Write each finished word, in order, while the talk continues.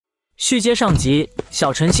续接上集，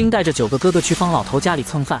小辰星带着9个哥哥去方老头家里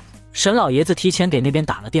蹭饭，沈老爷子提前给那边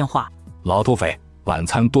打了电话。老土匪，晚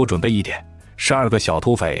餐多准备一点，12个小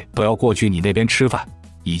土匪都要过去你那边吃饭，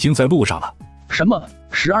已经在路上了。什么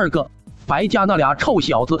12个？白家那俩臭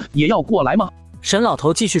小子也要过来吗？沈老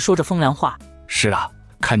头继续说着风凉话。是啊，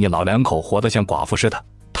看你老两口活得像寡妇似的，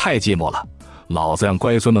太寂寞了。老子让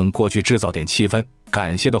乖孙们过去制造点气氛，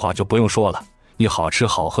感谢的话就不用说了，你好吃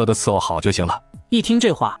好喝的伺候好就行了。一听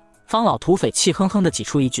这话，方老土匪气哼哼地挤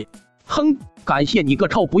出一句：哼，感谢你个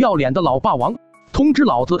臭不要脸的老霸王，通知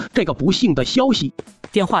老子这个不幸的消息。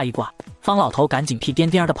电话一挂，方老头赶紧屁颠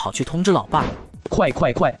颠地跑去通知老爸。快，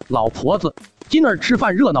老婆子，今儿吃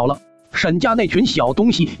饭热闹了，沈家那群小东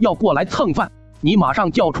西要过来蹭饭，你马上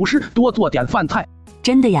叫厨师多做点饭菜。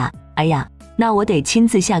真的呀？哎呀，那我得亲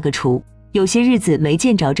自下个厨，有些日子没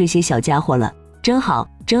见着这些小家伙了，真好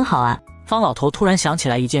啊。方老头突然想起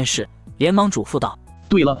来一件事，连忙嘱咐道：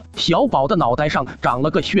对了，小宝的脑袋上长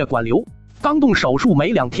了个血管瘤，刚动手术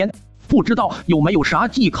没2天，不知道有没有啥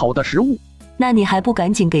忌口的食物。那你还不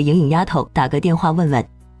赶紧给莹莹丫头打个电话问问，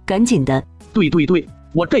赶紧的。对，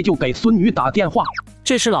我这就给孙女打电话。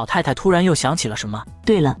这时老太太突然又想起了什么。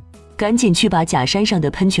对了，赶紧去把假山上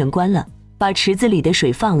的喷泉关了，把池子里的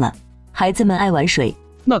水放了，孩子们爱玩水。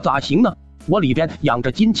那咋行呢？我里边养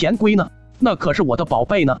着金钱龟呢，那可是我的宝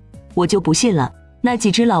贝呢。我就不信了，那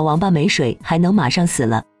几只老王八没水还能马上死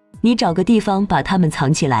了。你找个地方把它们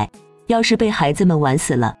藏起来，要是被孩子们玩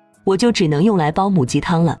死了，我就只能用来煲母鸡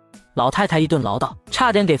汤了。老太太一顿唠叨，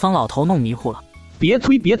差点给方老头弄迷糊了。别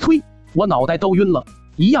催，我脑袋都晕了。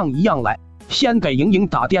一样来，先给莹莹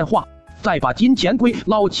打电话，再把金钱龟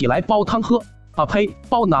捞起来煲汤喝。啊呸，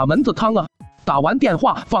煲哪门子汤啊？打完电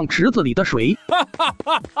话放池子里的水。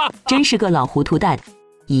真是个老糊涂蛋。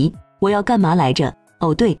咦，我要干嘛来着？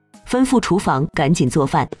哦对，吩咐厨房赶紧做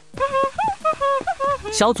饭。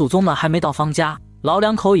小祖宗们还没到方家，老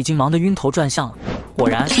两口已经忙得晕头转向了。果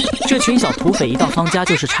然，这群小土匪一到方家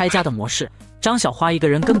就是拆家的模式，张小花一个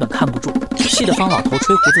人根本看不住，气得方老头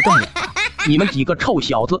吹胡子瞪眼。你们几个臭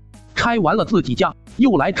小子，拆完了自己家，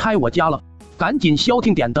又来拆我家了，赶紧消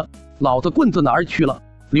停点的！老子棍子哪儿去了？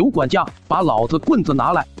刘管家，把老子棍子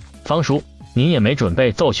拿来！方叔，您也没准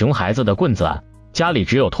备揍熊孩子的棍子啊，家里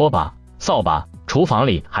只有拖把、扫把，厨房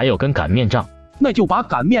里还有根擀面杖。那就把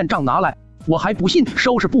擀面杖拿来，我还不信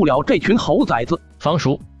收拾不了这群猴崽子。方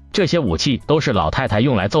叔，这些武器都是老太太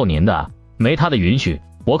用来揍您的啊，没她的允许，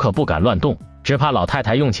我可不敢乱动，只怕老太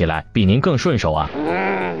太用起来比您更顺手啊。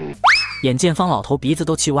眼见方老头鼻子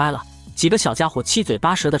都气歪了，几个小家伙七嘴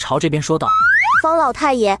八舌地朝这边说道：方老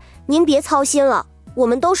太爷，您别操心了，我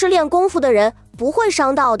们都是练功夫的人，不会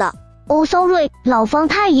伤到的。哦 sorry， 老方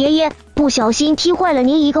太爷爷，不小心踢坏了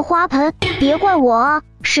您一个花盆，别怪我啊，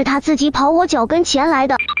是他自己跑我脚跟前来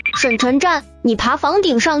的。沈晨战，你爬房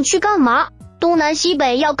顶上去干嘛？东南西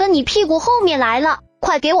北要跟你屁股后面来了，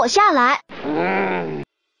快给我下来！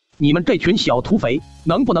你们这群小土匪，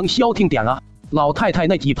能不能消停点啊？老太太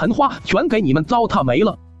那几盆花全给你们糟蹋没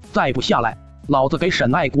了，再不下来，老子给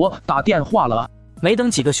沈爱国打电话了啊！没等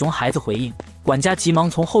几个熊孩子回应，管家急忙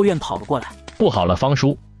从后院跑了过来。不好了，方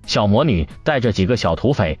叔，小魔女带着几个小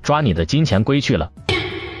土匪抓你的金钱龟去了。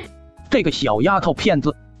这个小丫头片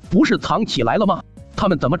子不是藏起来了吗？他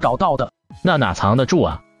们怎么找到的？那哪藏得住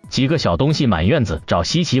啊，几个小东西满院子找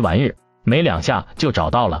稀奇玩意，没2下就找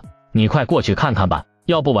到了，你快过去看看吧，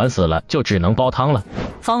要不晚死了就只能煲汤了。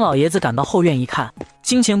方老爷子赶到后院一看，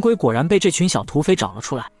金钱龟果然被这群小土匪找了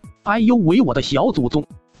出来。哎呦喂，我的小祖宗，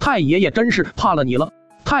太爷爷真是怕了你了，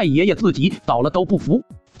太爷爷自己倒了都不服，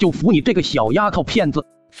就服你这个小丫头片子。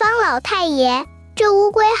方老太爷，这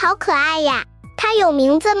乌龟好可爱呀，它有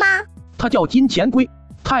名字吗？它叫金钱龟，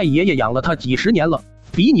太爷爷养了它几十年了，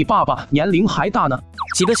比你爸爸年龄还大呢。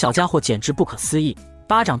几个小家伙简直不可思议，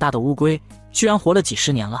巴掌大的乌龟居然活了几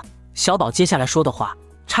十年了。小宝接下来说的话，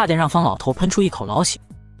差点让方老头喷出一口老血。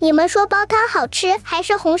你们说煲汤好吃还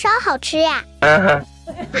是红烧好吃呀？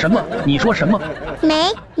什么？你说什么？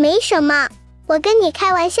没什么，我跟你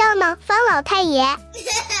开玩笑呢，方老太爷。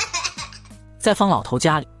在方老头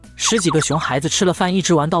家里，10几个熊孩子吃了饭一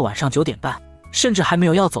直玩到晚上9点半，甚至还没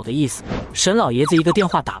有要走的意思。沈老爷子一个电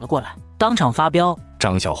话打了过来，当场发飙：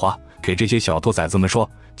张小花，给这些小兔崽子们说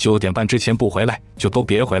，9点半之前不回来就都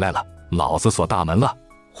别回来了，老子锁大门了。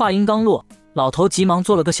话音刚落，老头急忙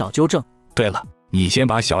做了个小纠正：对了，你先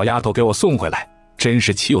把小丫头给我送回来，真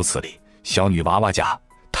是岂有此理，小女娃娃家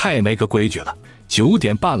太没个规矩了，9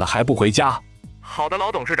点半了还不回家。好的，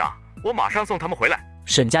老董事长，我马上送他们回来。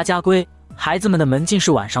沈家家规，孩子们的门禁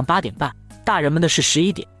是晚上8点半，大人们的是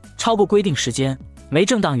11点，超过规定时间没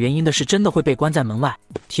正当原因的是真的会被关在门外。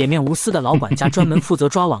铁面无私的老管家专门负责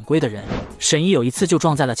抓晚归的人，沈姨有一次就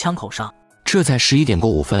撞在了枪口上。这才11点过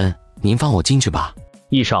5分，您放我进去吧。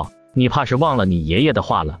义少，你怕是忘了你爷爷的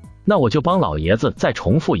话了，那我就帮老爷子再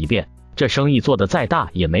重复一遍，这生意做得再大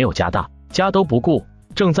也没有家大，家都不顾，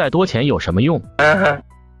挣再多钱有什么用？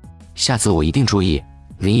下次我一定注意。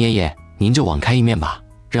林爷爷，您就网开一面吧，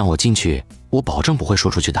让我进去，我保证不会说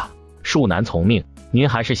出去的。恕难从命，您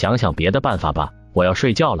还是想想别的办法吧，我要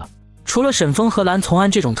睡觉了。除了沈峰和蓝从安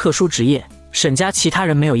这种特殊职业，沈家其他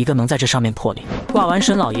人没有一个能在这上面破例。挂完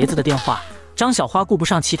沈老爷子的电话，张小花顾不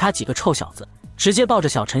上其他几个臭小子，直接抱着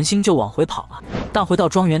小晨星就往回跑了。但回到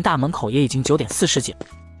庄园大门口也已经9点40几了。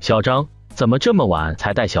小张，怎么这么晚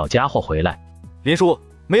才带小家伙回来？林叔，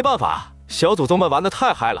没办法，小祖宗们玩得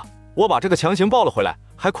太嗨了，我把这个强行抱了回来，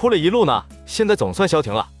还哭了一路呢，现在总算消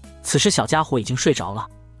停了。此时小家伙已经睡着了，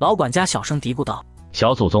老管家小声嘀咕道：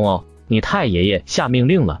小祖宗哦，你太爷爷下命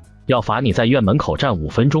令了，要罚你在院门口站5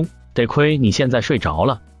分钟，得亏你现在睡着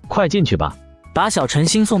了，快进去吧。把小晨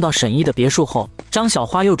星送到沈姨的别墅后，张小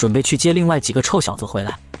花又准备去接另外几个臭小子回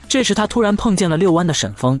来。这时他突然碰见了遛弯的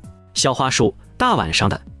沈峰。小花叔，大晚上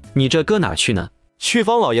的，你这搁哪儿去呢？去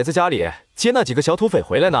方老爷子家里接那几个小土匪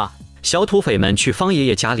回来呢。小土匪们去方爷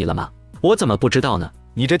爷家里了吗？我怎么不知道呢？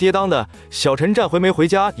你这爹当的，小陈战回没回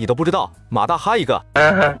家你都不知道，马大哈一个。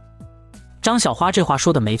张小花这话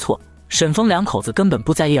说的没错，沈峰两口子根本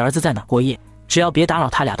不在意儿子在哪过夜，只要别打扰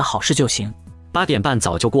他俩的好事就行。8点半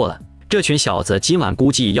早就过了，这群小子今晚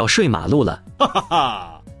估计要睡马路了。哈哈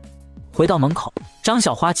哈！回到门口，张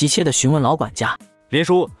小花急切地询问老管家：林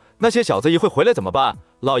叔，那些小子一会回来怎么办？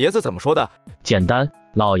老爷子怎么说的？简单，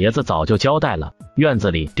老爷子早就交代了，院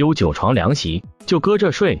子里丢9床凉席，就搁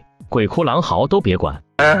这睡，鬼哭狼嚎都别管。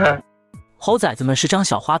猴崽子们是张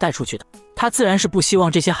小花带出去的，他自然是不希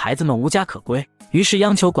望这些孩子们无家可归，于是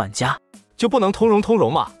央求管家：就不能通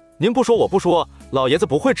融吗？您不说我不说，老爷子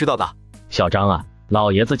不会知道的。小张啊，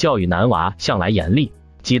老爷子教育男娃向来严厉，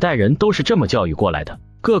几代人都是这么教育过来的，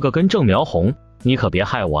个个跟正苗红，你可别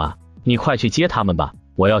害我啊！你快去接他们吧，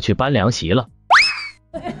我要去搬凉席了。